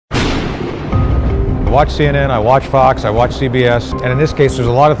watch CNN, I watch Fox, I watch CBS, and in this case there's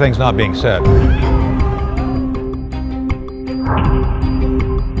a lot of things not being said.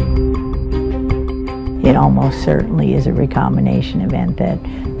 It almost certainly is a recombination event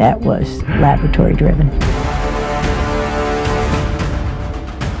that was laboratory driven.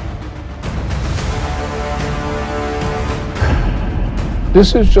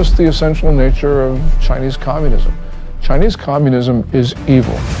 This is just the essential nature of Chinese communism. Chinese communism is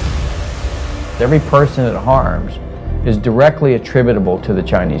evil. Every person it harms is directly attributable to the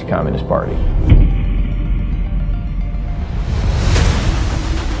Chinese Communist Party.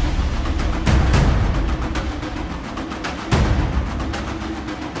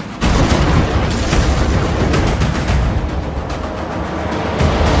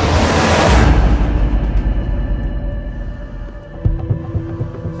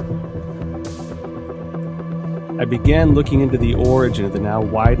 I began looking into the origin of the now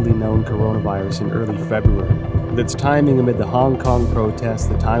widely known coronavirus in early February, with its timing amid the Hong Kong protests,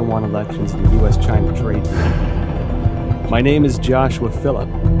 the Taiwan elections, and the US-China trade war. My name is Joshua Phillip.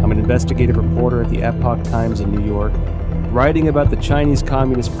 I'm an investigative reporter at the Epoch Times in New York, writing about the Chinese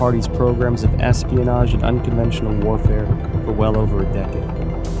Communist Party's programs of espionage and unconventional warfare for well over a decade.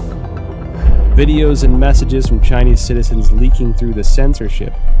 Videos and messages from Chinese citizens leaking through the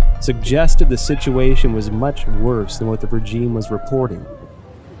censorship suggested the situation was much worse than what the regime was reporting.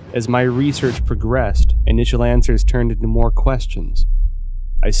 As my research progressed, initial answers turned into more questions.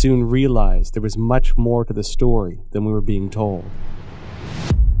 I soon realized there was much more to the story than we were being told.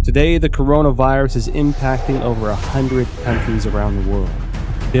 Today, the coronavirus is impacting over 100 countries around the world.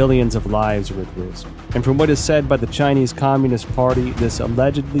 Billions of lives are at risk. And from what is said by the Chinese Communist Party, this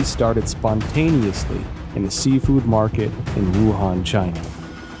allegedly started spontaneously in the seafood market in Wuhan, China.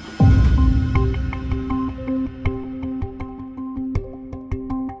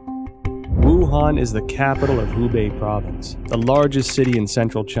 Wuhan is the capital of Hubei province, the largest city in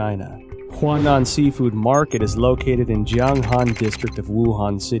central China. Huanan Seafood Market is located in Jianghan district of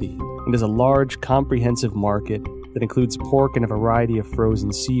Wuhan City and is a large, comprehensive market that includes pork and a variety of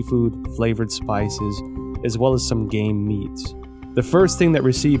frozen seafood, flavored spices, as well as some game meats. The first thing that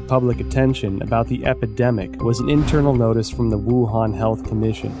received public attention about the epidemic was an internal notice from the Wuhan Health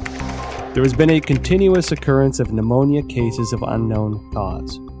Commission. There has been a continuous occurrence of pneumonia cases of unknown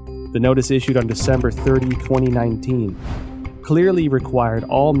cause. The notice issued on December 30, 2019, clearly required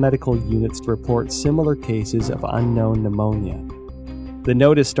all medical units to report similar cases of unknown pneumonia. The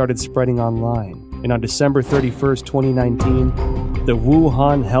notice started spreading online, and on December 31, 2019, the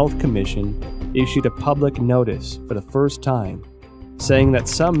Wuhan Health Commission issued a public notice for the first time, saying that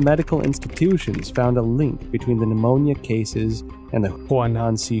some medical institutions found a link between the pneumonia cases and the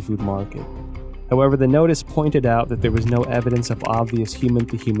Huanan seafood market. However, the notice pointed out that there was no evidence of obvious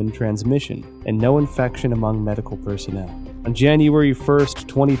human-to-human transmission and no infection among medical personnel. On January 1,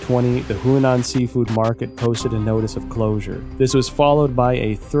 2020, the Huanan seafood market posted a notice of closure. This was followed by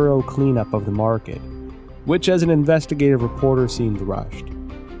a thorough cleanup of the market, which as an investigative reporter seemed rushed.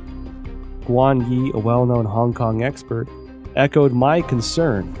 Guan Yi, a well-known Hong Kong expert, echoed my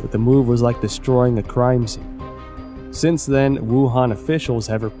concern that the move was like destroying a crime scene. Since then, Wuhan officials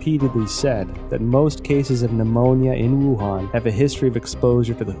have repeatedly said that most cases of pneumonia in Wuhan have a history of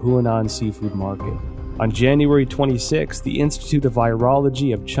exposure to the Huanan seafood market. On January 26, the Institute of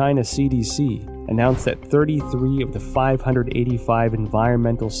Virology of China CDC announced that 33 of the 585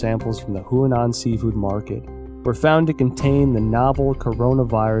 environmental samples from the Huanan seafood market were found to contain the novel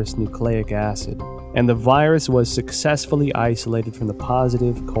coronavirus nucleic acid, and the virus was successfully isolated from the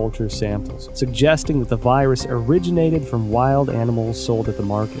positive culture samples, suggesting that the virus originated from wild animals sold at the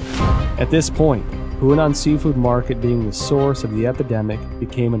market. At this point, Huanan seafood market being the source of the epidemic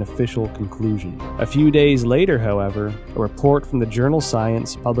became an official conclusion. A few days later, however, a report from the journal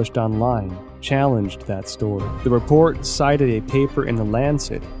Science published online challenged that story. The report cited a paper in The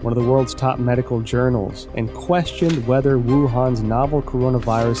Lancet, one of the world's top medical journals, and questioned whether Wuhan's novel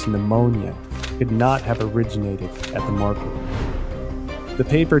coronavirus pneumonia could not have originated at the market. The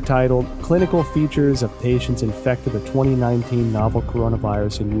paper, titled Clinical Features of Patients Infected with 2019 Novel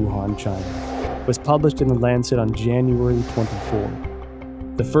Coronavirus in Wuhan, China, was published in The Lancet on January 24.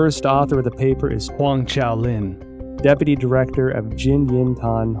 The first author of the paper is Huang Qiaolin, Deputy Director of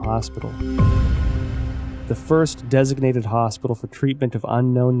Jinyintan Hospital, the first designated hospital for treatment of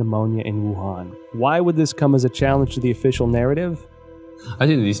unknown pneumonia in Wuhan. Why would this come as a challenge to the official narrative? I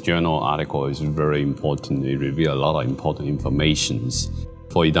think this journal article is very important. It reveals a lot of important information.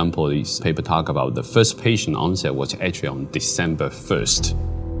 For example, this paper talks about the first patient onset was actually on December 1st.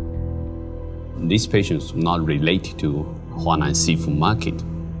 These patients were not related to Huanan seafood market.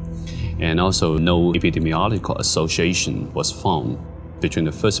 And also no epidemiological association was found between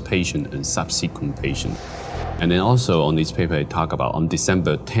the first patient and subsequent patient. And then also on this paper, I talk about on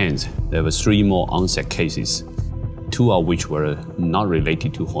December 10th, there were 3 more onset cases, 2 of which were not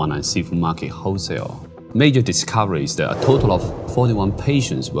related to Huanan seafood market wholesale. Major discovery is that a total of 41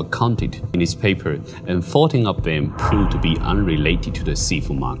 patients were counted in this paper, and 14 of them proved to be unrelated to the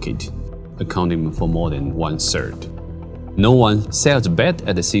seafood market, accounting for more than 1/3. No one sells bed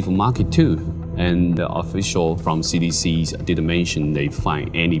at the seafood market too, and the official from CDC didn't mention they find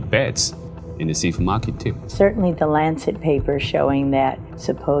any beds in the seafood market too. Certainly the Lancet paper showing that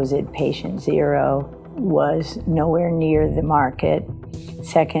supposed patient 0 was nowhere near the market.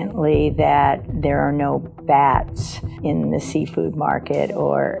 Secondly, that there are no bats in the seafood market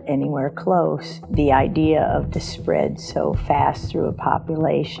or anywhere close. The idea of the spread so fast through a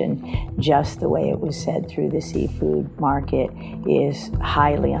population, just the way it was said through the seafood market, is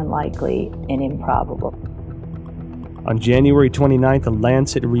highly unlikely and improbable. On January 29th, The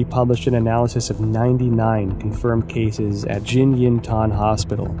Lancet republished an analysis of 99 confirmed cases at Jinyintan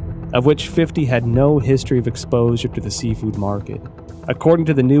Hospital, of which 50 had no history of exposure to the seafood market. According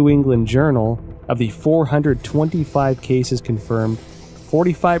to the New England Journal, of the 425 cases confirmed,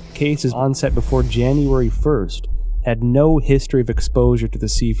 45 cases onset before January 1st had no history of exposure to the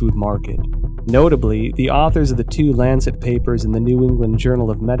seafood market. Notably, the authors of the 2 Lancet papers in the New England Journal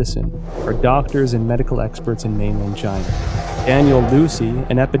of Medicine are doctors and medical experts in mainland China. Daniel Lucy,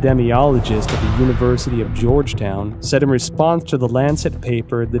 an epidemiologist at the University of Georgetown, said in response to the Lancet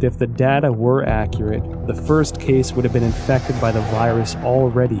paper that if the data were accurate, the first case would have been infected by the virus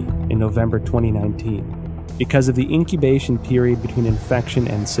already in November 2019, because of the incubation period between infection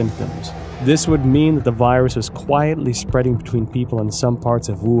and symptoms. This would mean that the virus was quietly spreading between people in some parts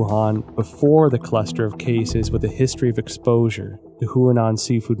of Wuhan before the cluster of cases with a history of exposure to Huanan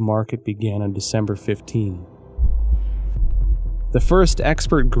seafood market began on December 15. The first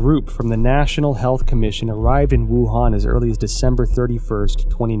expert group from the National Health Commission arrived in Wuhan as early as December 31st,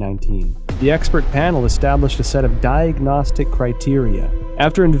 2019. The expert panel established a set of diagnostic criteria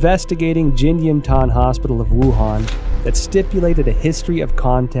after investigating Jinyintan Hospital of Wuhan that stipulated a history of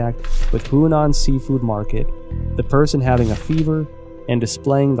contact with Huanan seafood market, the person having a fever, and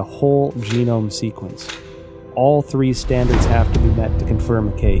displaying the whole genome sequence. All 3 standards have to be met to confirm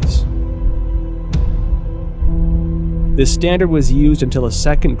a case. This standard was used until a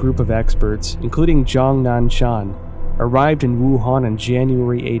second group of experts, including Zhang Nanshan, arrived in Wuhan on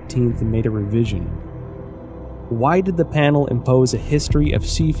January 18th and made a revision. Why did the panel impose a history of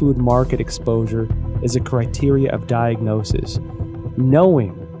seafood market exposure as a criteria of diagnosis,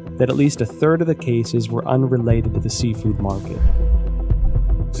 knowing that at least 1/3 of the cases were unrelated to the seafood market?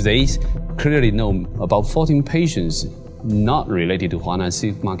 They clearly know about 14 patients not related to Huanan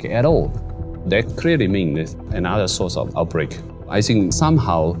seafood market at all. That clearly means another source of outbreak. I think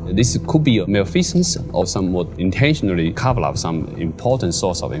somehow this could be a malfeasance or somewhat intentionally cover up some important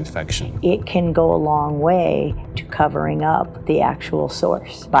source of infection. It can go a long way to covering up the actual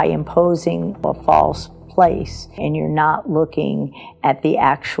source by imposing a false place and you're not looking at the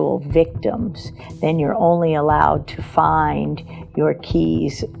actual victims. Then you're only allowed to find your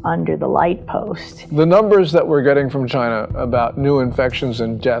keys under the light post. The numbers that we're getting from China about new infections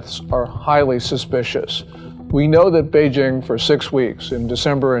and deaths are highly suspicious. We know that Beijing for 6 weeks in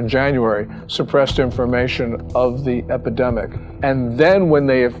December and January suppressed information of the epidemic. And then when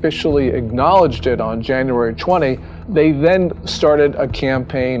they officially acknowledged it on January 20, they then started a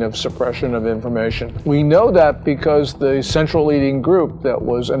campaign of suppression of information. We know that because the central leading group that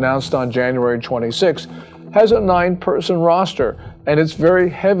was announced on January 26 has a 9-person roster, and it's very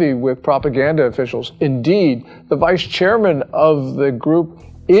heavy with propaganda officials. Indeed, the vice chairman of the group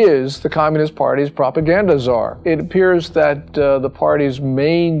is the Communist Party's propaganda czar. It appears that the party's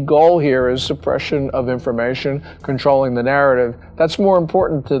main goal here is suppression of information, controlling the narrative. That's more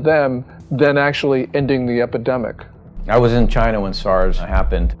important to them than actually ending the epidemic. I was in China when SARS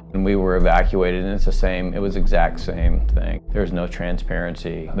happened, and we were evacuated, and it was exact same thing. There's no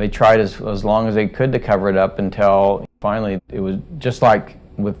transparency. They tried as long as they could to cover it up until finally it was just like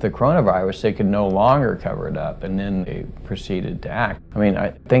with the coronavirus, they could no longer cover it up, and then they proceeded to act. I mean,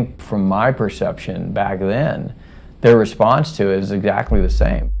 I think from my perception back then, their response to it is exactly the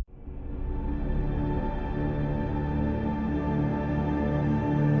same.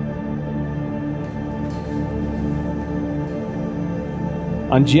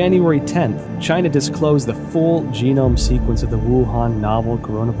 On January 10th, China disclosed the full genome sequence of the Wuhan novel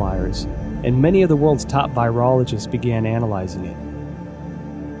coronavirus, and many of the world's top virologists began analyzing it.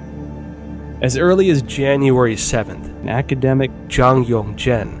 As early as January 7th, academic Zhang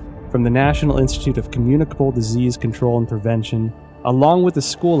Yongzhen from the National Institute of Communicable Disease Control and Prevention, along with the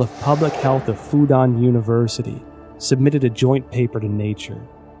School of Public Health of Fudan University, submitted a joint paper to Nature.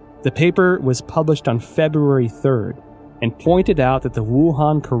 The paper was published on February 3rd and pointed out that the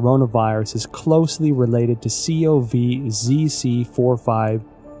Wuhan coronavirus is closely related to 𝗖𝗆𝗱𝗁𝗍𝗔4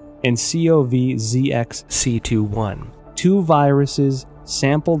 and 𝗖𝗆𝗱𝗁𝗍𝒐2/1, two viruses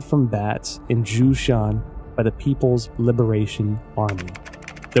sampled from bats in Zhoushan by the People's Liberation Army.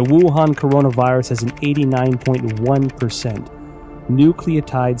 The Wuhan coronavirus has an 89.1%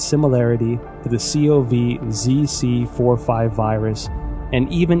 nucleotide similarity to the 𝗖𝗆𝗱𝗁𝗍𝒐4 virus and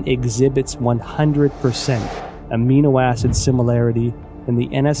even exhibits 100% amino acid similarity in the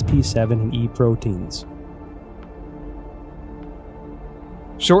NSP7 and E proteins.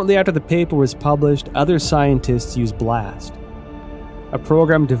 Shortly after the paper was published, other scientists used BLAST, a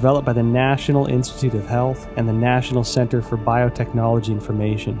program developed by the National Institute of Health and the National Center for Biotechnology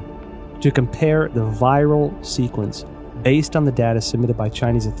Information, to compare the viral sequence based on the data submitted by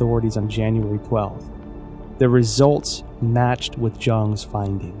Chinese authorities on January 12th. The results matched with Zhang's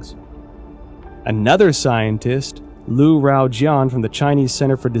findings. Another scientist, Lu Raojian from the Chinese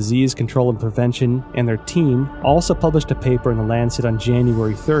Center for Disease Control and Prevention, and their team also published a paper in The Lancet on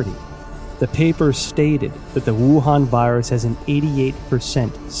January 30. The paper stated that the Wuhan virus has an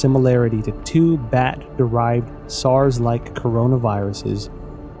 88% similarity to two bat-derived SARS-like coronaviruses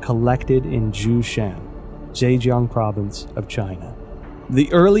collected in Zhoushan, Zhejiang province of China.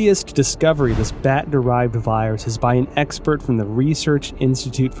 The earliest discovery of this bat-derived virus is by an expert from the Research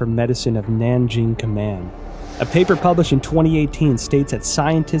Institute for Medicine of Nanjing Command. A paper published in 2018 states that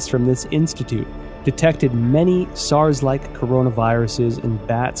scientists from this institute detected many SARS-like coronaviruses in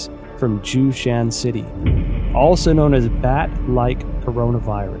bats from Zhoushan City, also known as bat-like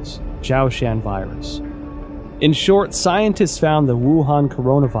coronavirus, Zhoushan virus. In short, scientists found the Wuhan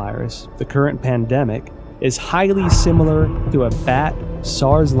coronavirus, the current pandemic, is highly similar to a bat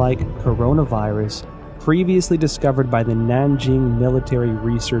SARS-like coronavirus previously discovered by the Nanjing Military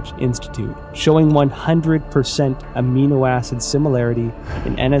Research Institute, showing 100% amino acid similarity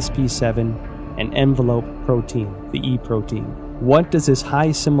in NSP7 and envelope protein, the E protein. What does this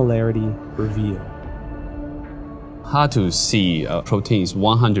high similarity reveal? Hard to see a protein is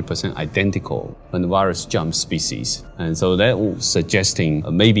 100% identical when the virus jumps species. And so that was suggesting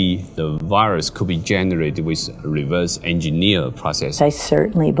maybe the virus could be generated with a reverse engineer process. I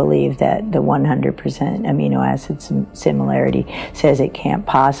certainly believe that the 100% amino acid similarity says it can't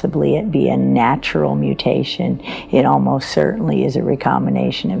possibly be a natural mutation. It almost certainly is a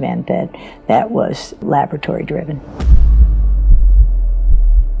recombination event that was laboratory driven.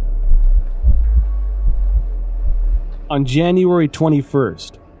 On January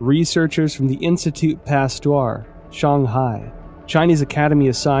 21st, researchers from the Institut Pasteur, Shanghai, Chinese Academy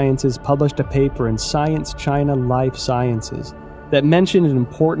of Sciences published a paper in Science China Life Sciences that mentioned an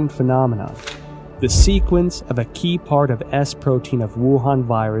important phenomenon. The sequence of a key part of S protein of Wuhan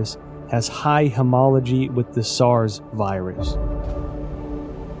virus has high homology with the SARS virus.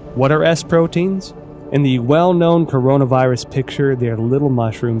 What are S proteins? In the well-known coronavirus picture, they are little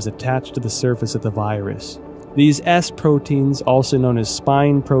mushrooms attached to the surface of the virus. These S proteins, also known as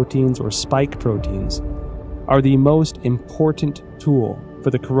spine proteins or spike proteins, are the most important tool for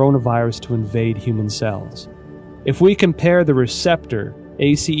the coronavirus to invade human cells. If we compare the receptor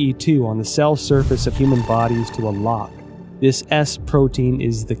ACE2 on the cell surface of human bodies to a lock, this S protein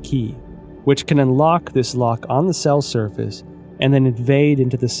is the key, which can unlock this lock on the cell surface and then invade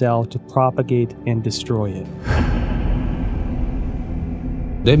into the cell to propagate and destroy it.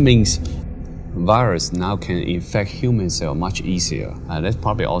 That means virus now can infect human cell much easier. That's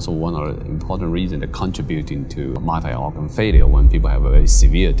probably also one of the important reasons that contributing to multi-organ failure when people have a very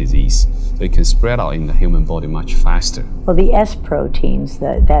severe disease. So it can spread out in the human body much faster. Well, the S proteins,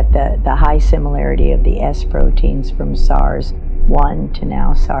 the high similarity of the S proteins from SARS-1 to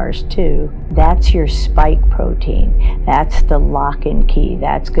now SARS-2, that's your spike protein. That's the lock and key.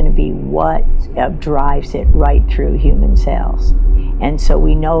 That's going to be what drives it right through human cells. And so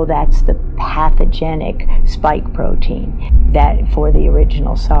we know that's the pathogenic spike protein that for the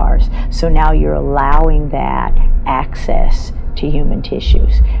original SARS. So now you're allowing that access to human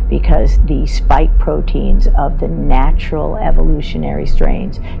tissues because the spike proteins of the natural evolutionary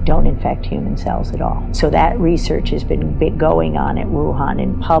strains don't infect human cells at all. So that research has been going on at Wuhan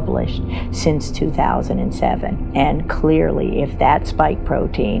and published since 2007. And clearly, if that spike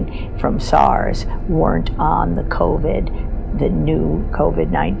protein from SARS weren't on the new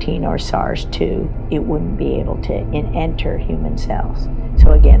COVID-19 or SARS-2, it wouldn't be able to enter human cells.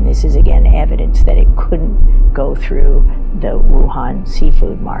 So again, this is again evidence that it couldn't go through the Wuhan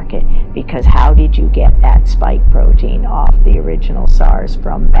seafood market, because how did you get that spike protein off the original SARS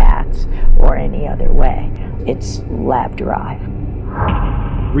from bats or any other way? It's lab-derived.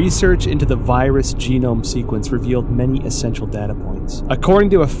 Research into the virus genome sequence revealed many essential data points. According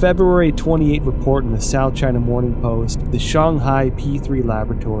to a February 28 report in the South China Morning Post, the Shanghai P3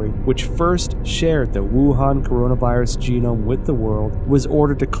 laboratory, which first shared the Wuhan coronavirus genome with the world, was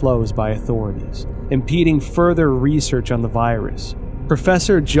ordered to close by authorities, impeding further research on the virus.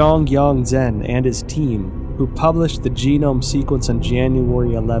 Professor Zhongyang Zhen and his team, who published the genome sequence on January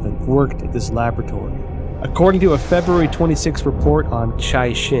 11th, worked at this laboratory. According to a February 26 report on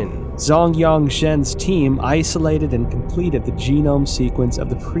Caixin, Zhongyang Zhen's team isolated and completed the genome sequence of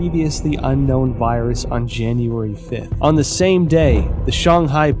the previously unknown virus on January 5th. On the same day, the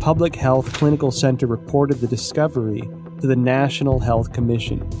Shanghai Public Health Clinical Center reported the discovery to the National Health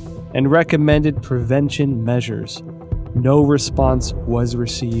Commission and recommended prevention measures. No response was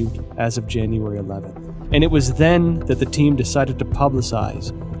received as of January 11th. And it was then that the team decided to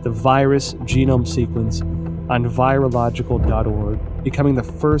publicize the virus genome sequence on virological.org, becoming the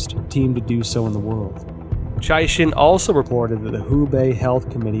first team to do so in the world. Caixin also reported that the Hubei Health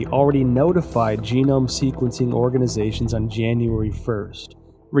Committee already notified genome sequencing organizations on January 1st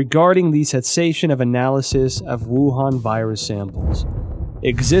regarding the cessation of analysis of Wuhan virus samples.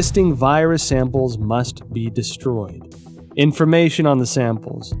 Existing virus samples must be destroyed. Information on the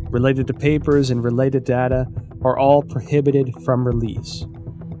samples, related to papers and related data, are all prohibited from release.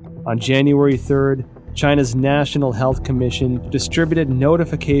 On January 3rd, China's National Health Commission distributed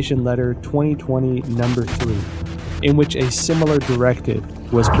Notification Letter 2020 No. 3, in which a similar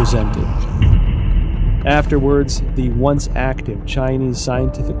directive was presented. Afterwards, the once active Chinese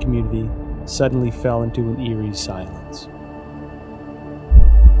scientific community suddenly fell into an eerie silence.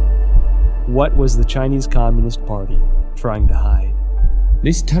 What was the Chinese Communist Party trying to hide?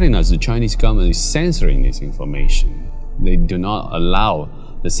 This is telling us the Chinese government is censoring this information. They do not allow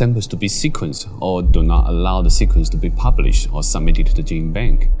the samples to be sequenced, or do not allow the sequence to be published or submitted to the gene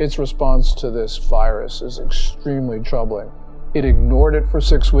bank. Its response to this virus is extremely troubling. It ignored it for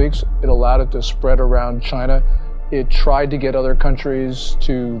 6 weeks. It allowed it to spread around China. It tried to get other countries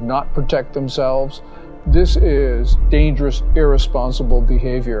to not protect themselves. This is dangerous, irresponsible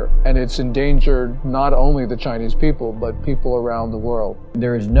behavior, and it's endangered not only the Chinese people, but people around the world.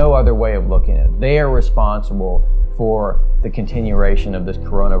 There is no other way of looking at it. They are responsible for the continuation of this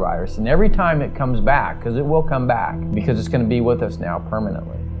coronavirus. And every time it comes back, because it will come back, because it's going to be with us now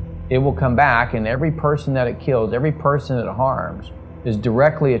permanently, it will come back, and every person that it kills, every person that it harms, is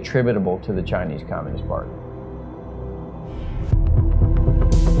directly attributable to the Chinese Communist Party.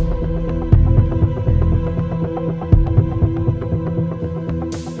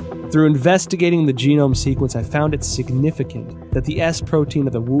 Through investigating the genome sequence, I found it significant that the S protein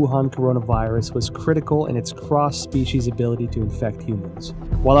of the Wuhan coronavirus was critical in its cross-species ability to infect humans.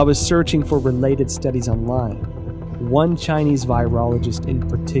 While I was searching for related studies online, one Chinese virologist in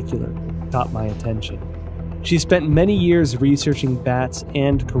particular caught my attention. She spent many years researching bats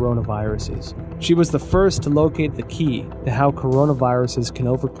and coronaviruses. She was the first to locate the key to how coronaviruses can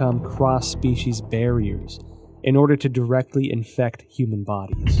overcome cross-species barriers in order to directly infect human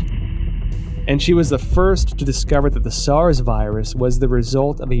bodies. And she was the first to discover that the SARS virus was the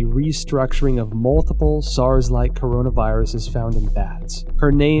result of a restructuring of multiple SARS-like coronaviruses found in bats.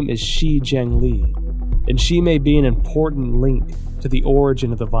 Her name is 𝗍𝗍𝗄 Li, and she may be an important link to the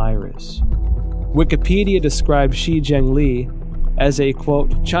origin of the virus. Wikipedia describes 𝗍𝗍𝗄 Li as a,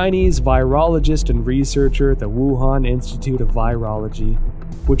 quote, Chinese virologist and researcher at the Wuhan Institute of Virology,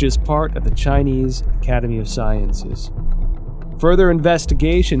 which is part of the Chinese Academy of Sciences. Further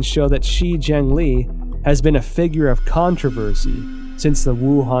investigations show that 𝗍𝗍𝗄 Li has been a figure of controversy since the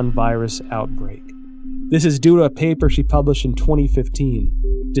Wuhan virus outbreak. This is due to a paper she published in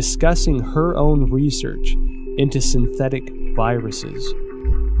 2015 discussing her own research into synthetic viruses.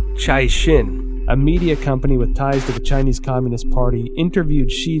 Caixin, a media company with ties to the Chinese Communist Party, interviewed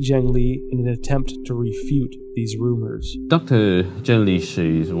𝗍𝗍𝗄 Li in an attempt to refute these rumors. Dr. Zhen Li,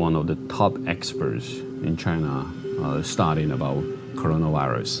 she is one of the top experts in China studying about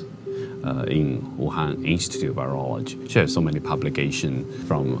coronavirus in Wuhan Institute of Virology. She has so many publications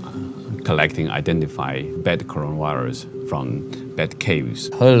from collecting, identify bad coronavirus from bad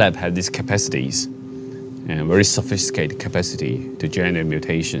caves. Her lab has these capacities and very sophisticated capacity to generate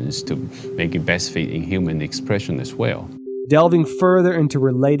mutations to make it best fit in human expression as well. Delving further into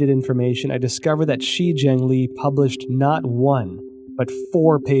related information, I discovered that 𝗍𝗍𝗄 Li published not one, but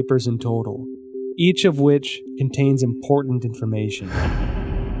 4 papers in total, each of which contains important information.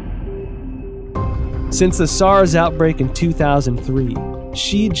 Since the SARS outbreak in 2003,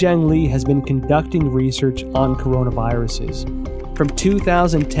 𝗍𝗿𝗍𝗍 has been conducting research on coronaviruses. From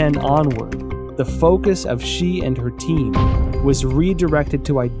 2010 onward, the focus of she and her team was redirected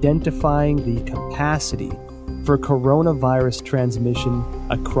to identifying the capacity for coronavirus transmission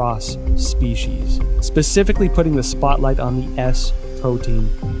across species, specifically putting the spotlight on the S protein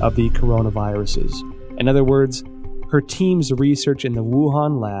of the coronaviruses. In other words, her team's research in the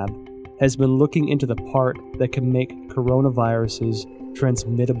Wuhan lab has been looking into the part that can make coronaviruses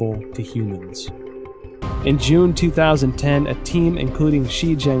transmittable to humans. In June 2010, a team including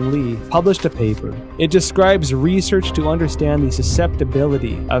𝗍𝗍𝗍𝗍 published a paper. It describes research to understand the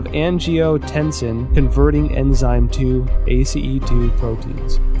susceptibility of angiotensin converting enzyme 2 ACE2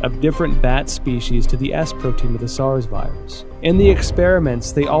 proteins of different bat species to the S protein of the SARS virus. In the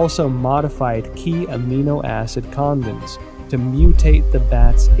experiments, they also modified key amino acid convents to mutate the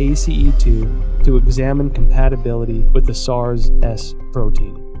bat's ACE2 to examine compatibility with the SARS S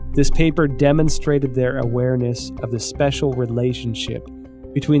protein. This paper demonstrated their awareness of the special relationship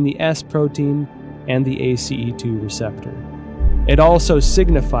between the S protein and the ACE2 receptor. It also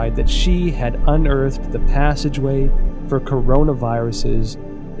signified that she had unearthed the passageway for coronaviruses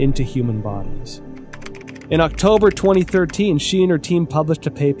into human bodies. In October 2013, she and her team published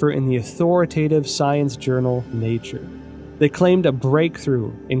a paper in the authoritative science journal Nature. They claimed a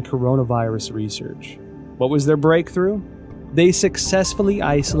breakthrough in coronavirus research. What was their breakthrough? They successfully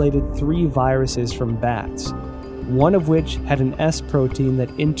isolated 3 viruses from bats, one of which had an S protein that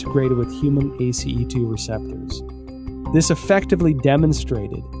integrated with human ACE2 receptors. This effectively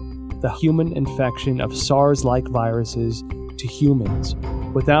demonstrated the human infection of SARS-like viruses to humans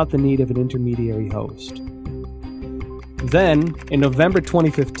without the need of an intermediary host. Then, in November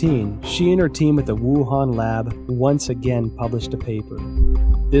 2015, she and her team at the Wuhan lab once again published a paper,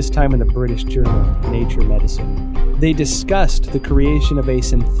 this time in the British journal Nature Medicine. They discussed the creation of a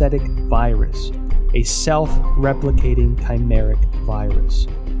synthetic virus, a self-replicating chimeric virus.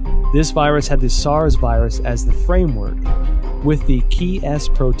 This virus had the SARS virus as the framework, with the key S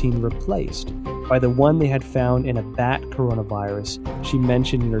protein replaced by the one they had found in a bat coronavirus she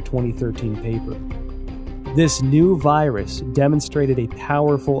mentioned in her 2013 paper. This new virus demonstrated a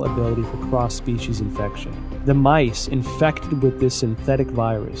powerful ability for cross-species infection. The mice infected with this synthetic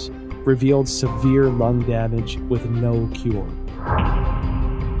virus revealed severe lung damage with no cure.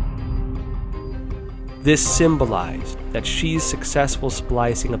 This symbolized that 𝗍's successful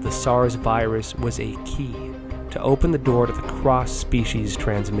splicing of the SARS virus was a key to open the door to the cross-species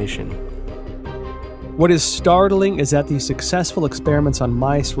transmission. What is startling is that these successful experiments on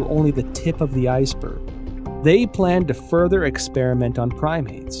mice were only the tip of the iceberg. They planned to further experiment on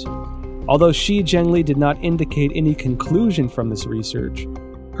primates. Although 𝗍𝗍𝗍𝗍𝗍 did not indicate any conclusion from this research,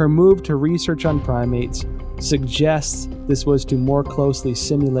 her move to research on primates suggests this was to more closely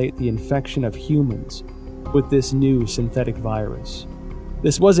simulate the infection of humans with this new synthetic virus.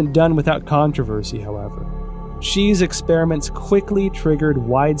 This wasn't done without controversy, however. 𝗍's experiments quickly triggered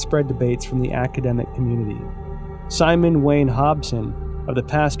widespread debates from the academic community. Simon Wayne Hobson of the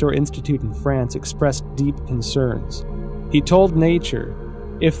Pasteur Institute in France expressed deep concerns. He told Nature,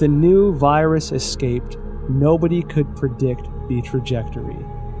 if the new virus escaped, nobody could predict the trajectory.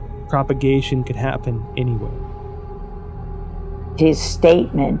 Propagation could happen anywhere. His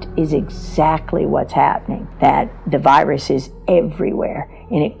statement is exactly what's happening, that the virus is everywhere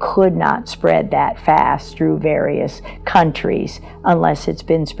and it could not spread that fast through various countries unless it's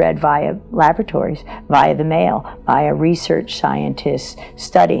been spread via laboratories, via the mail, via research scientists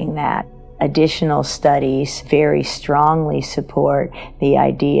studying that. Additional studies very strongly support the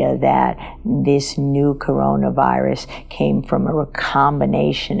idea that this new coronavirus came from a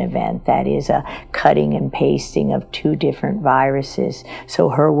recombination event, that is a cutting and pasting of 2 different viruses. So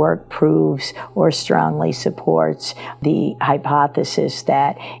her work proves or strongly supports the hypothesis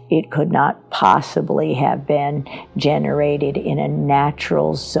that it could not possibly have been generated in a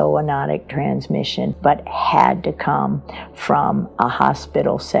natural zoonotic transmission, but had to come from a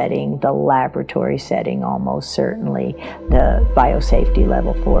hospital setting, the laboratory setting, almost certainly the biosafety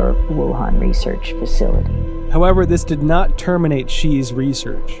level for Wuhan research facility. However, this did not terminate 𝗍's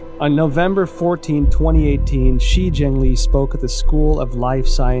research. On November 14, 2018, 𝗍𝗍𝗍𝗍𝗍 spoke at the School of Life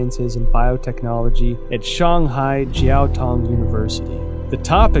Sciences and Biotechnology at Shanghai Jiaotong University. The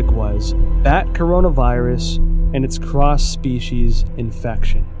topic was bat coronavirus and its cross-species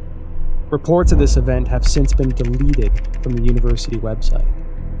infection. Reports of this event have since been deleted from the university website.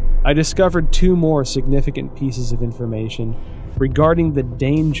 I discovered 2 more significant pieces of information regarding the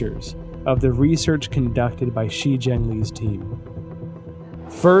dangers of the research conducted by 𝗍𝗍𝗍𝗍𝗍's team.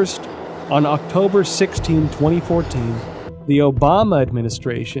 First, On October 16, 2014, the Obama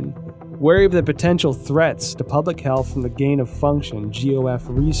administration, wary of the potential threats to public health from the gain-of-function GOF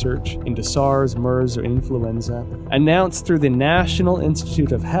research into SARS, MERS, or influenza, announced through the National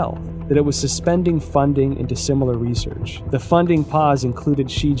Institute of Health that it was suspending funding into similar research. The funding pause included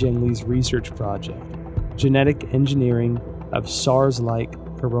Xi Jinping's research project, Genetic Engineering of SARS-like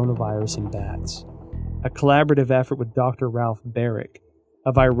Coronavirus in Bats, a collaborative effort with Dr. 𝗧𝗿𝗱𝗶𝘁𝗶𝗁,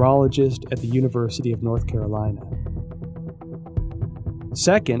 a virologist at the University of North Carolina.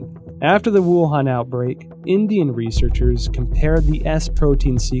 Second, after the Wuhan outbreak, Indian researchers compared the S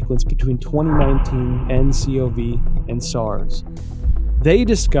protein sequence between 2019 nCoV and SARS. They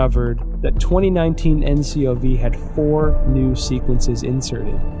discovered that 2019 nCoV had 4 new sequences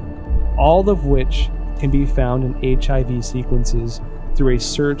inserted, all of which can be found in HIV sequences through a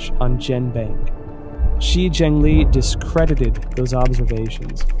search on GenBank. Xi Jinping discredited those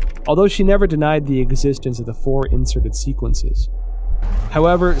observations, although she never denied the existence of the 4 inserted sequences.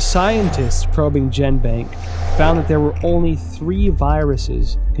 However, scientists probing GenBank found that there were only 3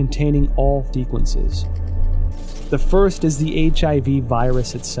 viruses containing all sequences. The first is the HIV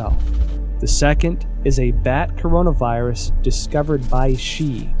virus itself. The second is a bat coronavirus discovered by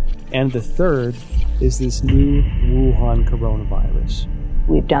Xi. And the third is this new Wuhan coronavirus.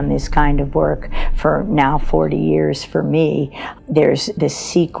 We've done this kind of work for now 40 years for me. There's this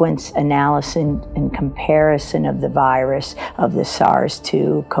sequence analysis and comparison of the virus of the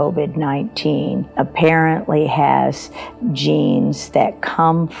SARS-2 COVID-19 apparently has genes that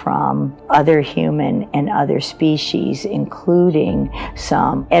come from other human and other species, including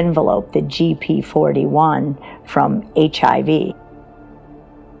some envelope, the GP41 from HIV.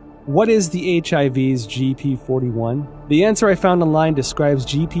 What is the HIV's GP41? The answer I found online describes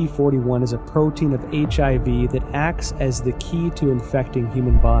GP41 as a protein of HIV that acts as the key to infecting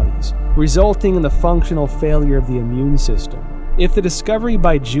human bodies, resulting in the functional failure of the immune system. If the discovery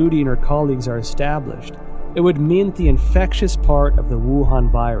by Judy and her colleagues are established, it would mean that the infectious part of the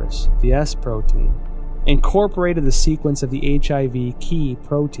Wuhan virus, the S protein, incorporated the sequence of the HIV key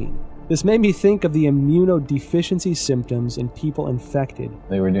protein. This made me think of the immunodeficiency symptoms in people infected.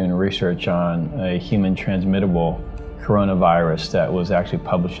 They were doing research on a human transmittable coronavirus that was actually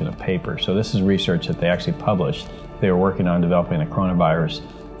published in a paper. So this is research that they actually published. They were working on developing a coronavirus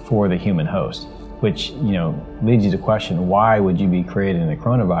for the human host, which, leads you to question, why would you be creating a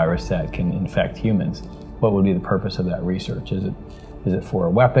coronavirus that can infect humans? What would be the purpose of that research? Is it for a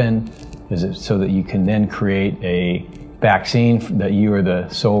weapon? Is it so that you can then create a vaccine that you are the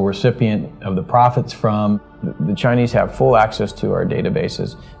sole recipient of the profits from? The Chinese have full access to our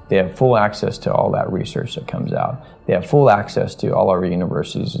databases. They have full access to all that research that comes out. They have full access to all our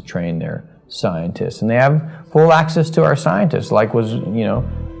universities to train their scientists. And they have full access to our scientists, like was,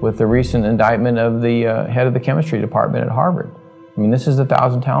 with the recent indictment of the head of the chemistry department at Harvard. I mean, this is the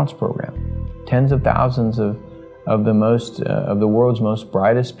 1,000 Talents program. Tens of thousands of the world's most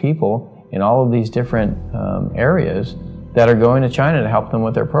brightest people in all of these different areas that are going to China to help them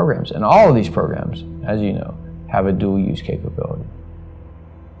with their programs. And all of these programs, as you know, have a dual use capability.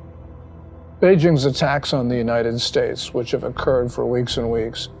 Beijing's attacks on the United States, which have occurred for weeks and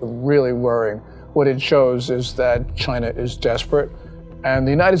weeks, are really worrying. What it shows is that China is desperate, and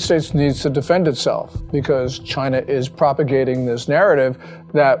the United States needs to defend itself because China is propagating this narrative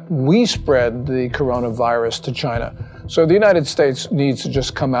that we spread the coronavirus to China. So the United States needs to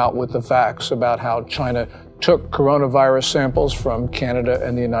just come out with the facts about how China took coronavirus samples from Canada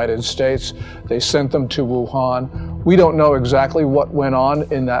and the United States. They sent them to Wuhan. We don't know exactly what went on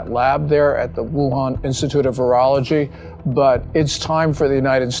in that lab there at the Wuhan Institute of Virology, but it's time for the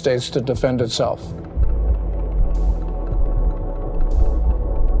United States to defend itself.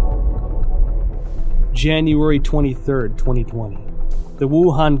 January 23rd, 2020. The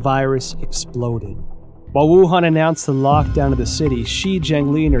Wuhan virus exploded. While Wuhan announced the lockdown of the city, Xi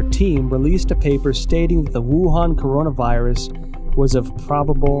Jinping and her team released a paper stating that the Wuhan coronavirus was of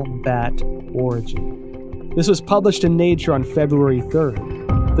probable bat origin. This was published in Nature on February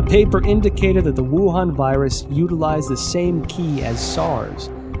 3rd. The paper indicated that the Wuhan virus utilized the same key as SARS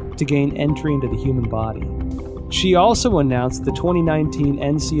to gain entry into the human body. She also announced the 2019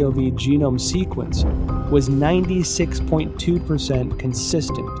 nCoV genome sequence was 96.2%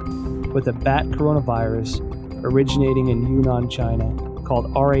 consistent with a bat coronavirus originating in Yunnan, China, called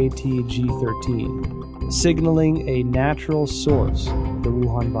𝗚𝗏𝗃𝗃, signaling a natural source of the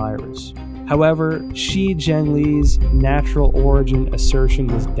Wuhan virus. However, Xi Jinping's natural origin assertion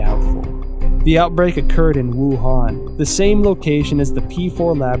was doubtful. The outbreak occurred in Wuhan, the same location as the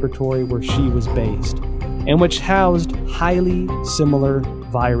P4 laboratory where Xi was based, and which housed highly similar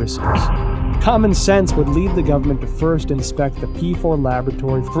viruses. Common sense would lead the government to first inspect the P4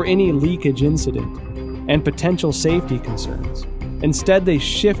 laboratory for any leakage incident and potential safety concerns. Instead, they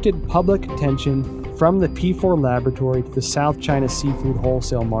shifted public attention from the P4 laboratory to the South China seafood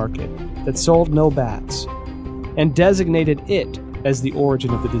wholesale market that sold no bats, and designated it as the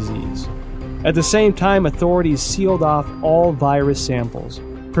origin of the disease. At the same time, authorities sealed off all virus samples,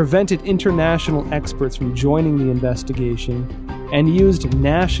 prevented international experts from joining the investigation, and used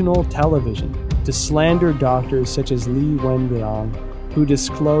national television to slander doctors such as 𝗧𝗏𝗱𝗏𝗏, who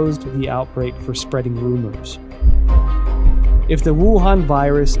disclosed the outbreak for spreading rumors. If the Wuhan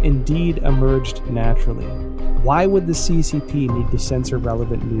virus indeed emerged naturally, why would the CCP need to censor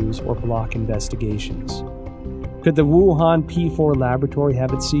relevant news or block investigations? Could the Wuhan P4 laboratory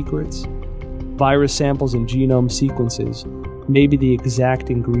have its secrets? Virus samples and genome sequences may be the exact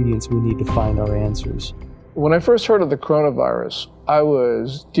ingredients we need to find our answers. When I first heard of the coronavirus, I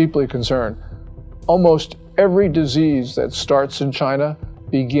was deeply concerned. Almost every disease that starts in China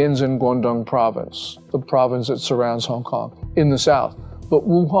begins in Guangdong province, the province that surrounds Hong Kong, in the south. But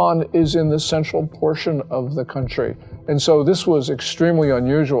Wuhan is in the central portion of the country. And so this was extremely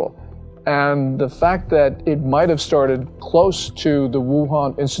unusual. And the fact that it might have started close to the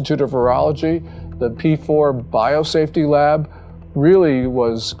Wuhan Institute of Virology, the P4 biosafety lab, really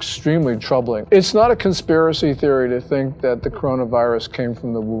was extremely troubling. It's not a conspiracy theory to think that the coronavirus came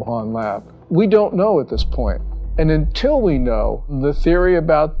from the Wuhan lab. We don't know at this point. And until we know, the theory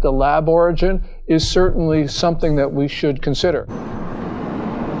about the lab origin is certainly something that we should consider.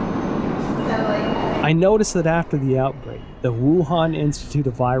 I noticed that after the outbreak, the Wuhan Institute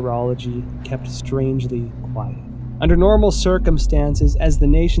of Virology kept strangely quiet. Under normal circumstances, as the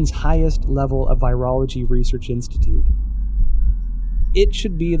nation's highest level of virology research institute, it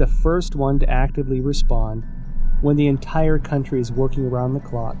should be the first one to actively respond when the entire country is working around the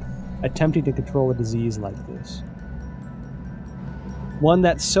clock, attempting to control a disease like this. One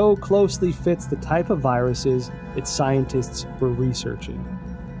that so closely fits the type of viruses its scientists were researching.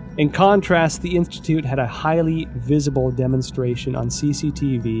 In contrast, the Institute had a highly visible demonstration on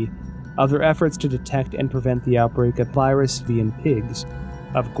CCTV of their efforts to detect and prevent the outbreak of virus V in pigs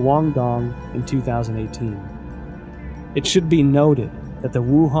of Guangdong in 2018. It should be noted that the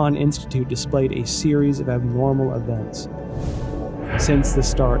Wuhan Institute displayed a series of abnormal events since the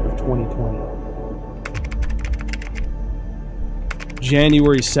start of 2020.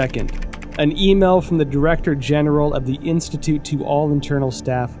 January 2nd, an email from the Director General of the Institute to all internal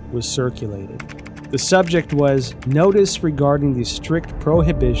staff was circulated. The subject was notice regarding the strict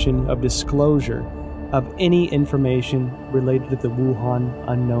prohibition of disclosure of any information related to the Wuhan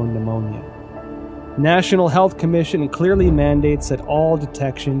unknown pneumonia. National Health Commission clearly mandates that all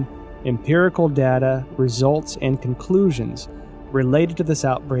detection, empirical data, results, and conclusions related to this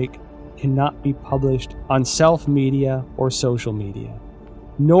outbreak cannot be published on self-media or social media,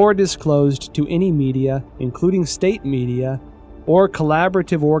 nor disclosed to any media, including state media, or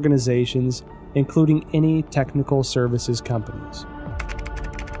collaborative organizations, including any technical services companies.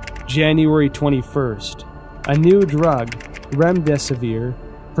 January 21st, a new drug, remdesivir,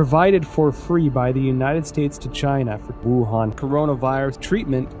 provided for free by the United States to China for Wuhan coronavirus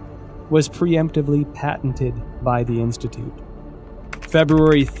treatment, was preemptively patented by the Institute.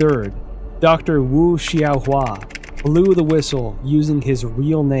 February 3rd, Dr. 𝗧𝗿𝗱𝗶𝗁𝗆 blew the whistle using his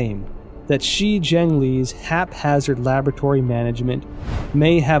real name that Xi Zhengli's haphazard laboratory management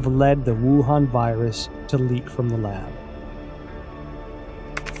may have led the Wuhan virus to leak from the lab.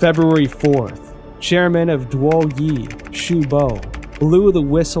 February 4th, Chairman of 𝗧𝗿𝗱𝗏𝗃𝗏 blew the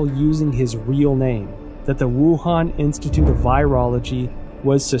whistle using his real name that the Wuhan Institute of Virology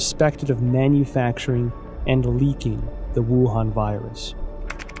was suspected of manufacturing and leaking the Wuhan virus.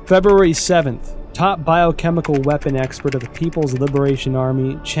 February 7th, top biochemical weapon expert of the People's Liberation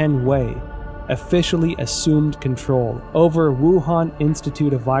Army, Chen Wei, officially assumed control over Wuhan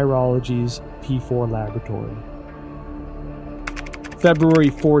Institute of Virology's P4 laboratory. February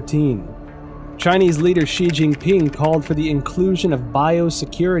 14, Chinese leader Xi Jinping called for the inclusion of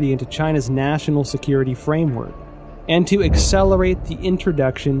biosecurity into China's national security framework and to accelerate the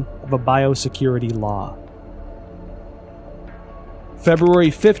introduction of a biosecurity law.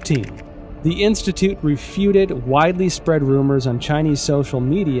 February 15, the Institute refuted widely spread rumors on Chinese social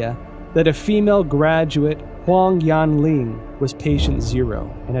media that a female graduate, Huang Yanling, was patient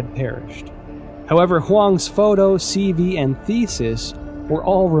 0 and had perished. However, Huang's photo, CV, and thesis were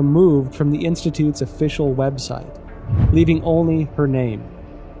all removed from the Institute's official website, leaving only her name.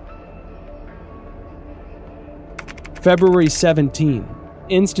 February 17,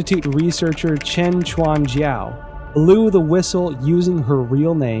 Institute researcher Chen Chuanjiao blew the whistle using her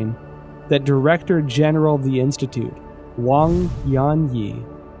real name that Director General of the Institute, Wang Yanyi,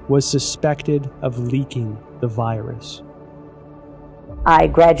 was suspected of leaking the virus. I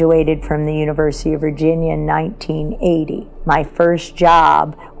graduated from the University of Virginia in 1980. My first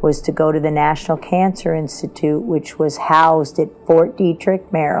job was to go to the National Cancer Institute, which was housed at Fort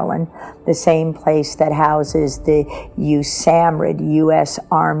Detrick, Maryland, the same place that houses the USAMRIID, U.S.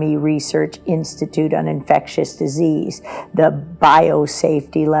 Army Research Institute on Infectious Disease, the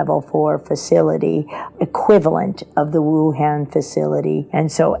biosafety level 4 facility, equivalent of the Wuhan facility.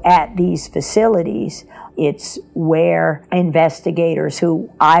 And so at these facilities, it's where investigators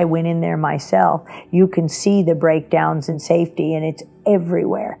who, I went in there myself, you can see the breakdowns in safety, and it's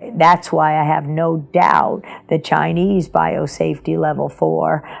everywhere. That's why I have no doubt the Chinese biosafety level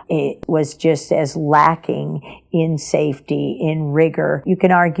 4, it was just as lacking in safety, in rigor. You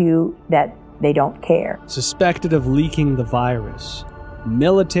can argue that they don't care. Suspected of leaking the virus,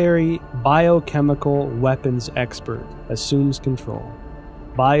 military biochemical weapons expert assumes control.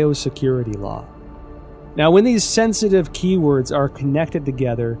 Biosecurity law. Now, when these sensitive keywords are connected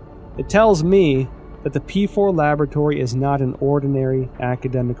together, it tells me that the P4 laboratory is not an ordinary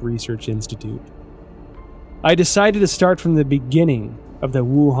academic research institute. I decided to start from the beginning of the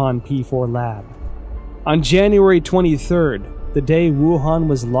Wuhan P4 lab. On January 23rd, the day Wuhan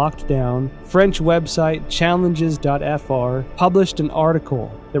was locked down, French website challenges.fr published an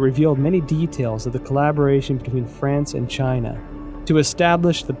article that revealed many details of the collaboration between France and China to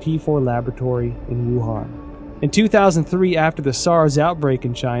establish the P4 laboratory in Wuhan. In 2003, after the SARS outbreak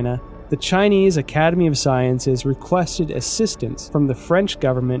in China, the Chinese Academy of Sciences requested assistance from the French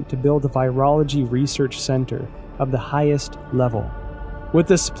government to build a virology research center of the highest level. With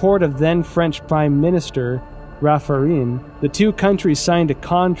the support of then French Prime Minister Raffarin, the two countries signed a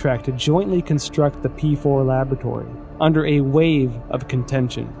contract to jointly construct the P4 laboratory under a wave of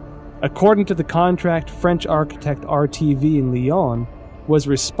contention. According to the contract, French architect RTV in Lyon was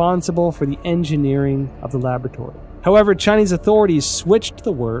responsible for the engineering of the laboratory. However, Chinese authorities switched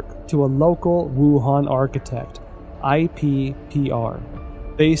the work to a local Wuhan architect, IPPR,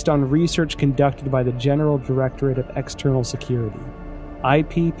 based on research conducted by the General Directorate of External Security.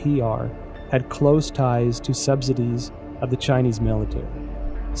 IPPR had close ties to subsidies of the Chinese military,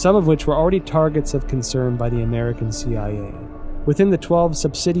 some of which were already targets of concern by the American CIA. Within the 12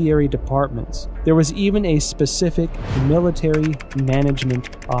 subsidiary departments, there was even a specific military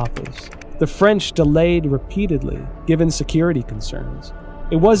management office. The French delayed repeatedly, given security concerns.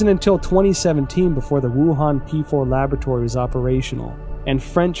 It wasn't until 2017 before the Wuhan P4 laboratory was operational, and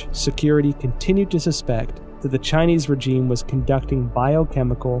French security continued to suspect that the Chinese regime was conducting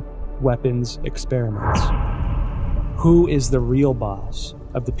biochemical weapons experiments. Who is the real boss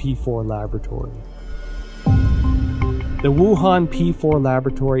of the P4 laboratory? The Wuhan P4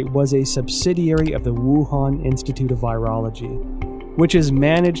 laboratory was a subsidiary of the Wuhan Institute of Virology, which is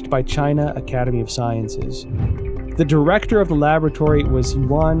managed by China Academy of Sciences. The director of the laboratory was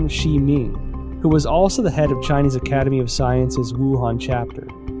Yuan Shiming, who was also the head of China's Academy of Sciences Wuhan chapter.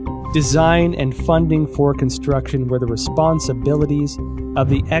 Design and funding for construction were the responsibilities of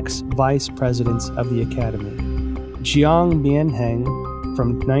the ex-vice presidents of the Academy, Jiang Mianheng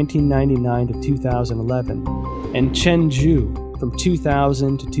from 1999 to 2011, and Chen Zhu from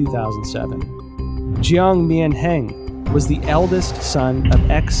 2000 to 2007. Jiang Mianheng was the eldest son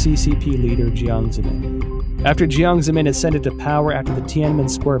of ex-CCP leader Jiang Zemin. After Jiang Zemin ascended to power after the Tiananmen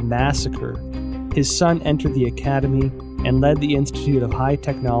Square massacre, his son entered the academy and led the Institute of High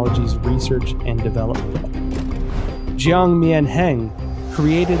Technologies Research and Development. Jiang Mianheng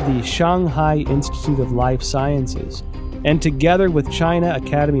created the Shanghai Institute of Life Sciences, and together with China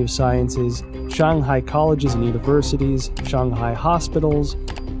Academy of Sciences, Shanghai colleges and universities, Shanghai hospitals,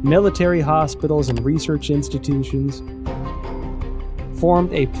 military hospitals and research institutions,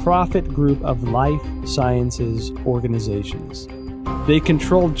 formed a profit group of life sciences organizations. They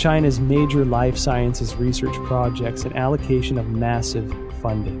controlled China's major life sciences research projects and allocation of massive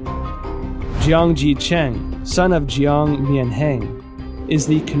funding. Jiang Jicheng, son of Jiang Mianheng, is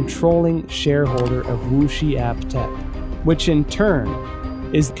the controlling shareholder of Wuxi Tech, which in turn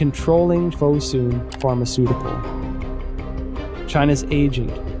is controlling Fosun Pharmaceutical, China's agent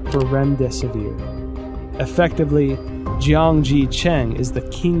for remdesivir. Effectively, Jiang Jicheng is the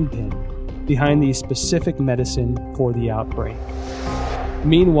kingpin behind the specific medicine for the outbreak.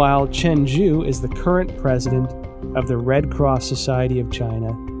 Meanwhile, Chen Zhu is the current president of the Red Cross Society of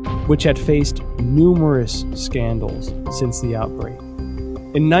China, which had faced numerous scandals since the outbreak.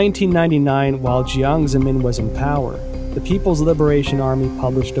 In 1999, while Jiang Zemin was in power, the People's Liberation Army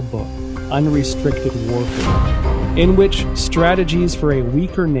published a book, Unrestricted Warfare, in which strategies for a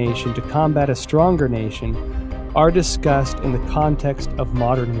weaker nation to combat a stronger nation are discussed in the context of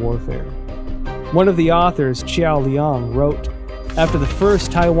modern warfare. One of the authors, 𝗧𝗏𝗋𝗋, wrote, "After the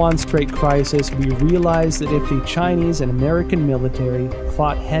first Taiwan Strait crisis, we realized that if the Chinese and American military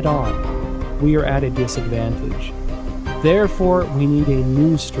fought head-on, we are at a disadvantage. Therefore, we need a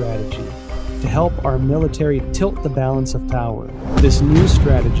new strategy to help our military tilt the balance of power. This new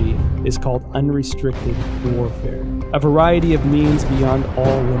strategy is called unrestricted warfare, a variety of means beyond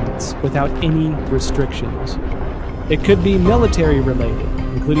all limits, without any restrictions. It could be military-related,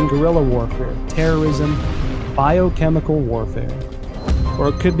 including guerrilla warfare, terrorism, biochemical warfare, or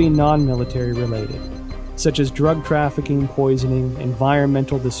it could be non-military related, such as drug trafficking, poisoning,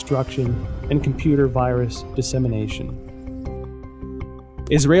 environmental destruction, and computer virus dissemination."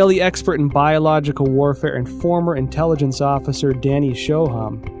 Israeli expert in biological warfare and former intelligence officer Danny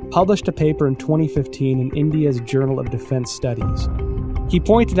Shoham published a paper in 2015 in India's Journal of Defense Studies. He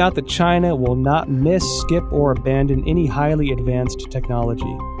pointed out that China will not miss, skip, or abandon any highly advanced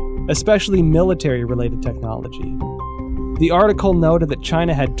technology, especially military-related technology. The article noted that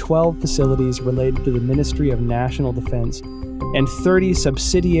China had 12 facilities related to the Ministry of National Defense and 30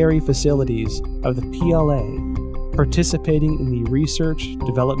 subsidiary facilities of the PLA participating in the research,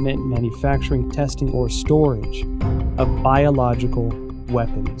 development, manufacturing, testing, or storage of biological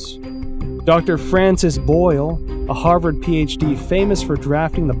weapons. Dr. Francis Boyle, a Harvard PhD famous for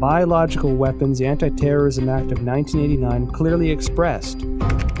drafting the Biological Weapons Anti-Terrorism Act of 1989, clearly expressed,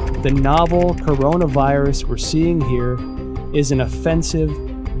 "The novel coronavirus we're seeing here is an offensive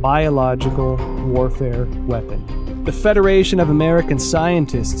biological warfare weapon." The Federation of American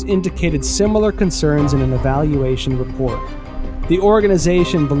Scientists indicated similar concerns in an evaluation report. The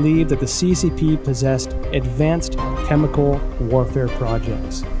organization believed that the CCP possessed advanced chemical warfare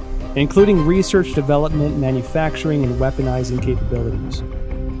projects, including research, development, manufacturing, and weaponizing capabilities.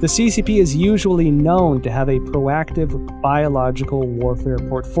 The CCP is usually known to have a proactive biological warfare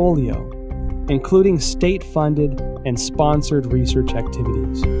portfolio, including state-funded and sponsored research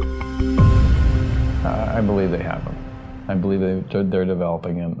activities. I believe they have them. I believe they're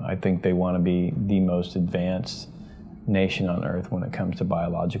developing them. I think they want to be the most advanced nation on earth when it comes to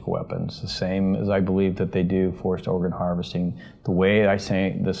biological weapons. The same as I believe that they do forced organ harvesting.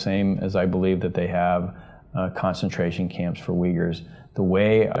 The same as I believe that they have concentration camps for Uyghurs. The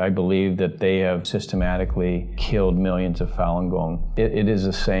way I believe that they have systematically killed millions of Falun Gong. It is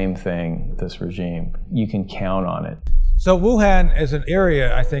the same thing, this regime. You can count on it. So Wuhan as an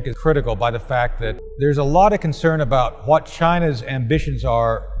area, I think, is critical by the fact that there's a lot of concern about what China's ambitions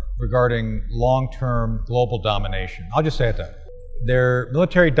are regarding long-term global domination. I'll just say it that. Their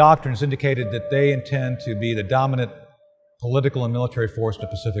military doctrines indicated that they intend to be the dominant political and military force in the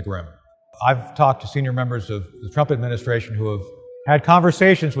Pacific Rim. I've talked to senior members of the Trump administration who have had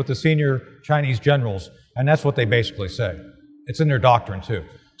conversations with the senior Chinese generals, and that's what they basically say. It's in their doctrine, too.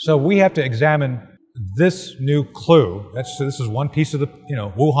 So we have to examine this new clue. This is one piece of the,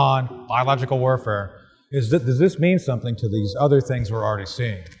 Wuhan, biological warfare. Does this mean something to these other things we're already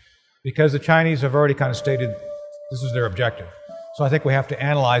seeing? Because the Chinese have already kind of stated this is their objective. So I think we have to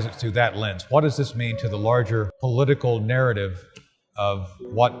analyze it through that lens. What does this mean to the larger political narrative of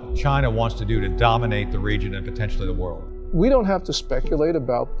what China wants to do to dominate the region and potentially the world? We don't have to speculate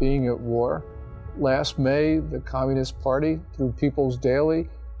about being at war. Last May, the Communist Party, through People's Daily,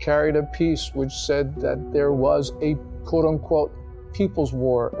 carried a piece which said that there was a quote-unquote people's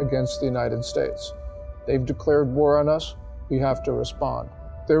war against the United States. They've declared war on us. We have to respond.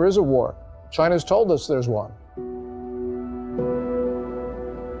 There is a war. China's told us there's one.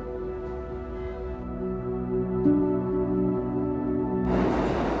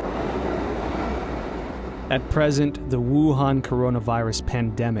 At present, the Wuhan coronavirus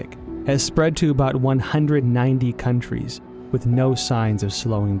pandemic has spread to about 190 countries, with no signs of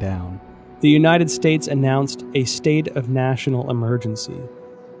slowing down. The United States announced a state of national emergency.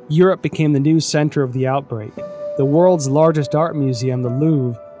 Europe became the new center of the outbreak. The world's largest art museum, the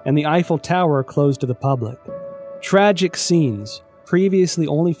Louvre, and the Eiffel Tower closed to the public. Tragic scenes, previously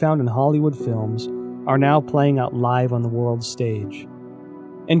only found in Hollywood films, are now playing out live on the world stage.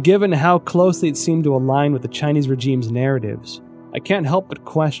 And given how closely it seemed to align with the Chinese regime's narratives, I can't help but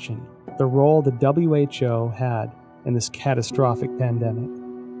question the role the WHO had in this catastrophic pandemic.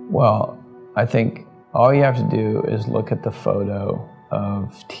 Well, I think all you have to do is look at the photo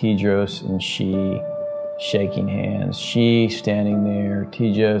of Tedros and Xi shaking hands, Xi standing there,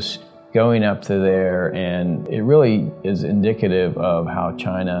 Tedros going up to there, and it really is indicative of how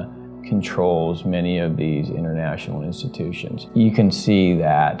China controls many of these international institutions. You can see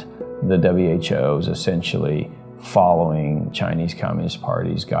that the WHO is essentially following Chinese Communist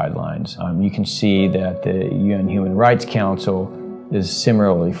Party's guidelines. You can see that the UN Human Rights Council is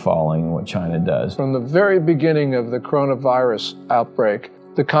similarly following what China does. From the very beginning of the coronavirus outbreak,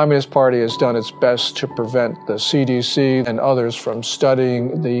 the Communist Party has done its best to prevent the CDC and others from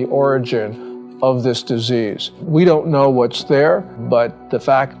studying the origin of this disease. We don't know what's there, but the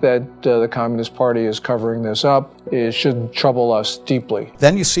fact that the Communist Party is covering this up should trouble us deeply.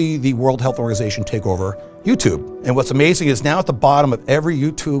 Then you see the World Health Organization take over YouTube. And what's amazing is now at the bottom of every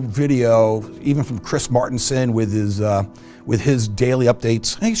YouTube video, even from Chris Martenson with his daily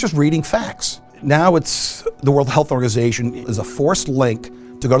updates, he's just reading facts. Now it's the World Health Organization is a forced link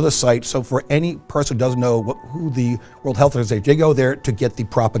to go to the site. So for any person who doesn't know who the World Health Organization, they go there to get the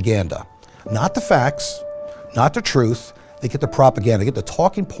propaganda. Not the facts, not the truth, they get the propaganda, they get the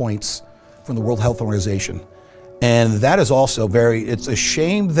talking points from the World Health Organization. And that is also it's a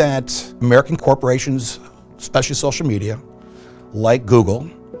shame that American corporations, especially social media, like Google,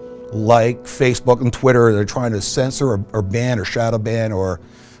 like Facebook and Twitter, they're trying to censor or ban or shadow ban or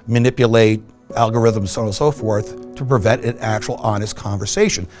manipulate algorithms, so on and so forth, to prevent an actual honest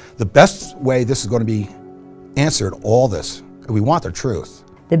conversation. The best way this is going to be answered, all this, we want the truth.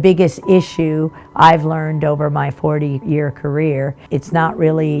 The biggest issue I've learned over my 40-year career, it's not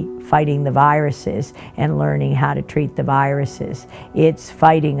really fighting the viruses and learning how to treat the viruses. It's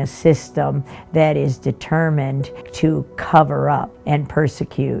fighting a system that is determined to cover up and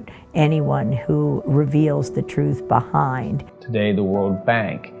persecute anyone who reveals the truth behind. Today, the World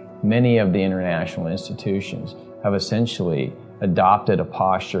Bank, many of the international institutions have essentially adopted a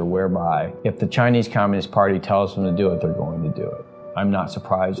posture whereby if the Chinese Communist Party tells them to do it, they're going to do it. I'm not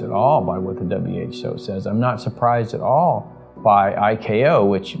surprised at all by what the WHO says. I'm not surprised at all by ICAO,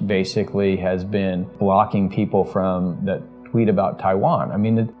 which basically has been blocking people from that tweet about Taiwan. I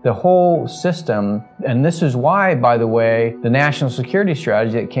mean, the whole system, and this is why, by the way, the national security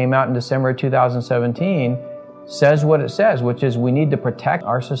strategy that came out in December 2017 says what it says, which is we need to protect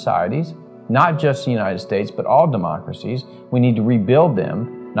our societies, not just the United States, but all democracies. We need to rebuild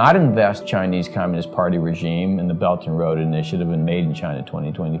them, not invest Chinese Communist Party regime in the Belt and Road Initiative and Made in China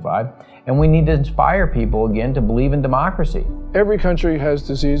 2025. And we need to inspire people again to believe in democracy. Every country has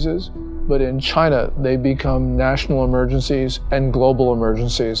diseases, but in China they become national emergencies and global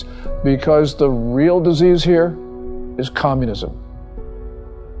emergencies because the real disease here is communism.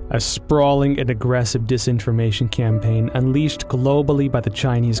 A sprawling and aggressive disinformation campaign unleashed globally by the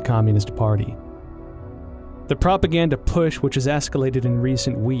Chinese Communist Party. The propaganda push, which has escalated in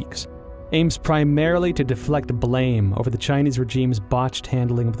recent weeks, aims primarily to deflect blame over the Chinese regime's botched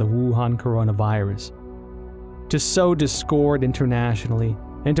handling of the Wuhan coronavirus, to sow discord internationally,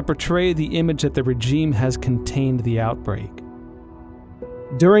 and to portray the image that the regime has contained the outbreak.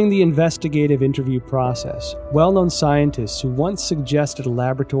 During the investigative interview process, well-known scientists who once suggested a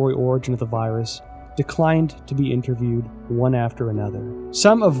laboratory origin of the virus declined to be interviewed one after another.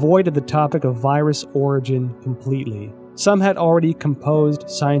 Some avoided the topic of virus origin completely. Some had already composed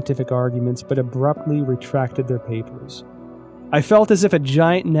scientific arguments but abruptly retracted their papers. I felt as if a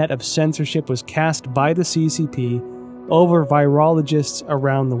giant net of censorship was cast by the CCP over virologists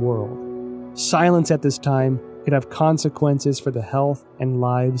around the world. Silence at this time could have consequences for the health and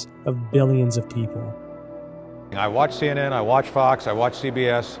lives of billions of people. I watch CNN, I watch Fox, I watch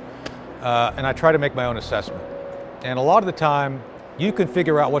CBS, and I try to make my own assessment. And a lot of the time, you can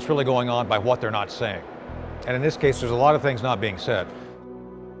figure out what's really going on by what they're not saying. And in this case, there's a lot of things not being said.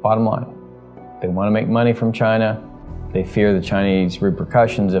 Bottom line, they want to make money from China. They fear the Chinese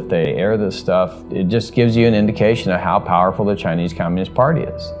repercussions if they air this stuff. It just gives you an indication of how powerful the Chinese Communist Party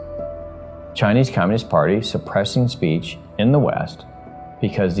is. Chinese Communist Party suppressing speech in the West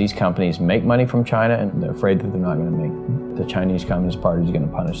because these companies make money from China and they're afraid that they're not going to make, the Chinese Communist Party is going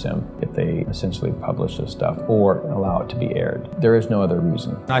to punish them if they essentially publish this stuff or allow it to be aired. There is no other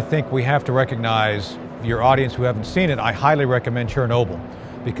reason. I think we have to recognize, your audience who haven't seen it, I highly recommend Chernobyl,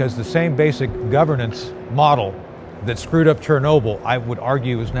 because the same basic governance model that screwed up Chernobyl, I would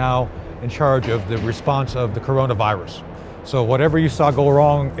argue, is now in charge of the response of the coronavirus. So whatever you saw go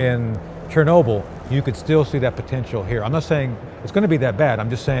wrong in Chernobyl, you could still see that potential here. I'm not saying it's going to be that bad. I'm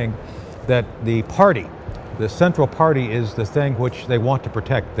just saying that the party, the central party, is the thing which they want to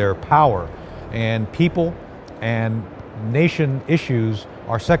protect, their power. And people and nation issues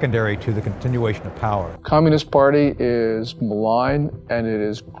are secondary to the continuation of power. Communist Party is malign and it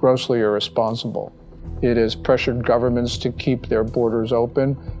is grossly irresponsible. It has pressured governments to keep their borders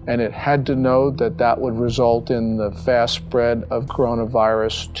open, and it had to know that that would result in the fast spread of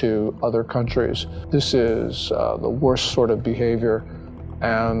coronavirus to other countries. This is the worst sort of behavior,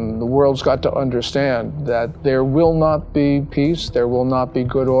 and the world's got to understand that there will not be peace, there will not be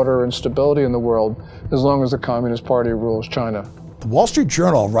good order and stability in the world as long as the Communist Party rules China. The Wall Street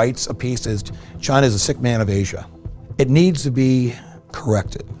Journal writes a piece as China is a sick man of Asia. It needs to be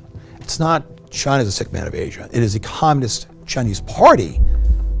corrected. It's not China is a sick man of Asia. It is the Communist Chinese Party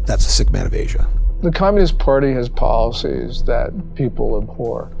that's a sick man of Asia. The Communist Party has policies that people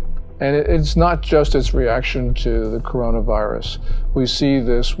abhor. And it's not just its reaction to the coronavirus. We see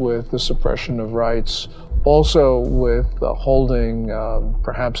this with the suppression of rights, also with holding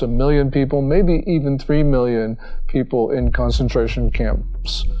perhaps 1 million people, maybe even 3 million people in concentration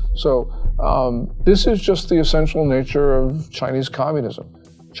camps. So this is just the essential nature of Chinese communism.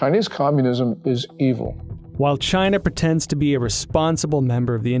 Chinese communism is evil. While China pretends to be a responsible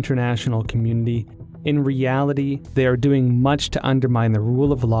member of the international community, in reality, they are doing much to undermine the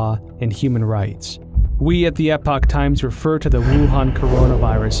rule of law and human rights. We at the Epoch Times refer to the Wuhan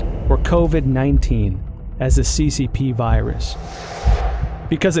coronavirus, or COVID-19, as the CCP virus,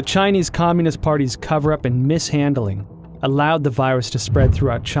 because the Chinese Communist Party's cover-up and mishandling allowed the virus to spread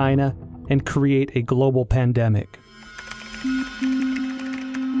throughout China and create a global pandemic.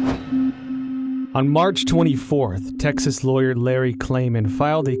 On March 24th, Texas lawyer Larry Klayman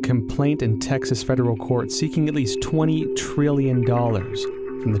filed a complaint in Texas federal court seeking at least $20 trillion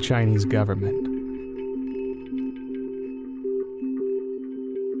from the Chinese government.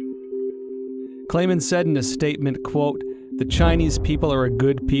 Klayman said in a statement, quote, "The Chinese people are a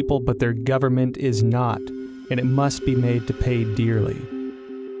good people, but their government is not, and it must be made to pay dearly."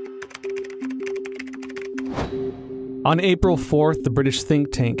 On April 4th, the British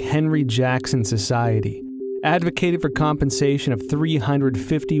think tank Henry Jackson Society advocated for compensation of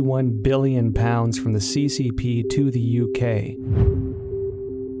 £351 billion from the CCP to the UK,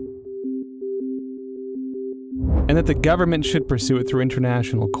 and that the government should pursue it through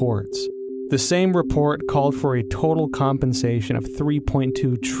international courts. The same report called for a total compensation of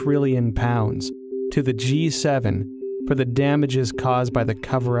 £3.2 trillion to the G7 for the damages caused by the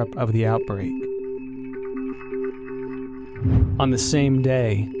cover-up of the outbreak. On the same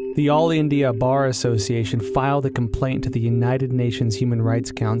day, the All India Bar Association filed a complaint to the United Nations Human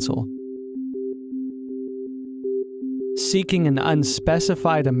Rights Council, seeking an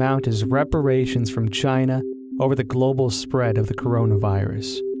unspecified amount as reparations from China over the global spread of the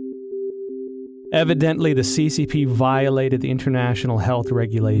coronavirus. Evidently, the CCP violated the international health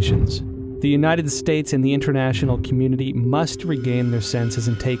regulations. The United States and the international community must regain their senses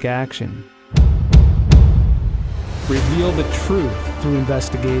and take action. Reveal the truth through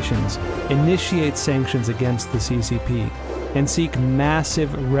investigations, initiate sanctions against the CCP, and seek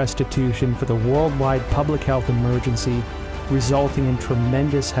massive restitution for the worldwide public health emergency resulting in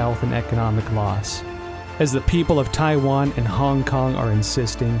tremendous health and economic loss. As the people of Taiwan and Hong Kong are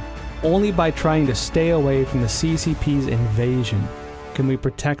insisting, only by trying to stay away from the CCP's invasion can we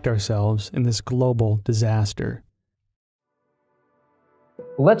protect ourselves in this global disaster.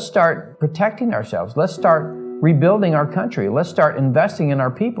 Let's start protecting ourselves. Let's start rebuilding our country. Let's start investing in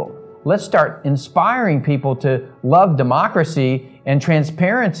our people. Let's start inspiring people to love democracy and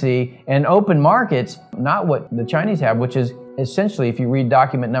transparency and open markets, not what the Chinese have, which is essentially, if you read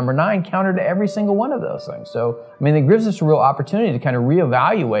document number 9, counter to every single one of those things. So, I mean, it gives us a real opportunity to kind of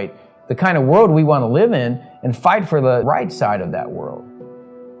reevaluate the kind of world we want to live in and fight for the right side of that world.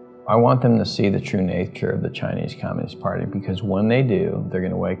 I want them to see the true nature of the Chinese Communist Party, because when they do, they're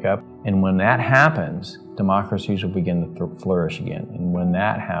going to wake up. And when that happens, democracies will begin to flourish again. And when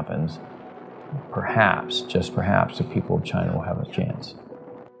that happens, perhaps, just perhaps, the people of China will have a chance.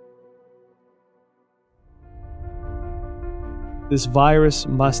 This virus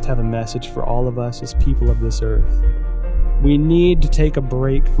must have a message for all of us as people of this earth. We need to take a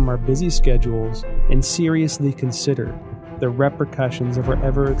break from our busy schedules and seriously consider the repercussions of our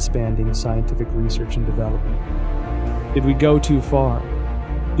ever-expanding scientific research and development. Did we go too far?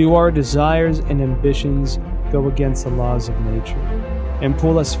 Do our desires and ambitions go against the laws of nature and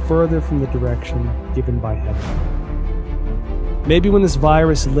pull us further from the direction given by heaven? Maybe when this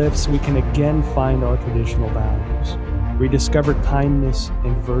virus lifts, we can again find our traditional values, rediscover kindness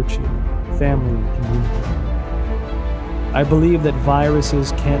and virtue, family and community. I believe that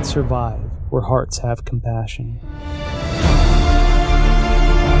viruses can't survive where hearts have compassion.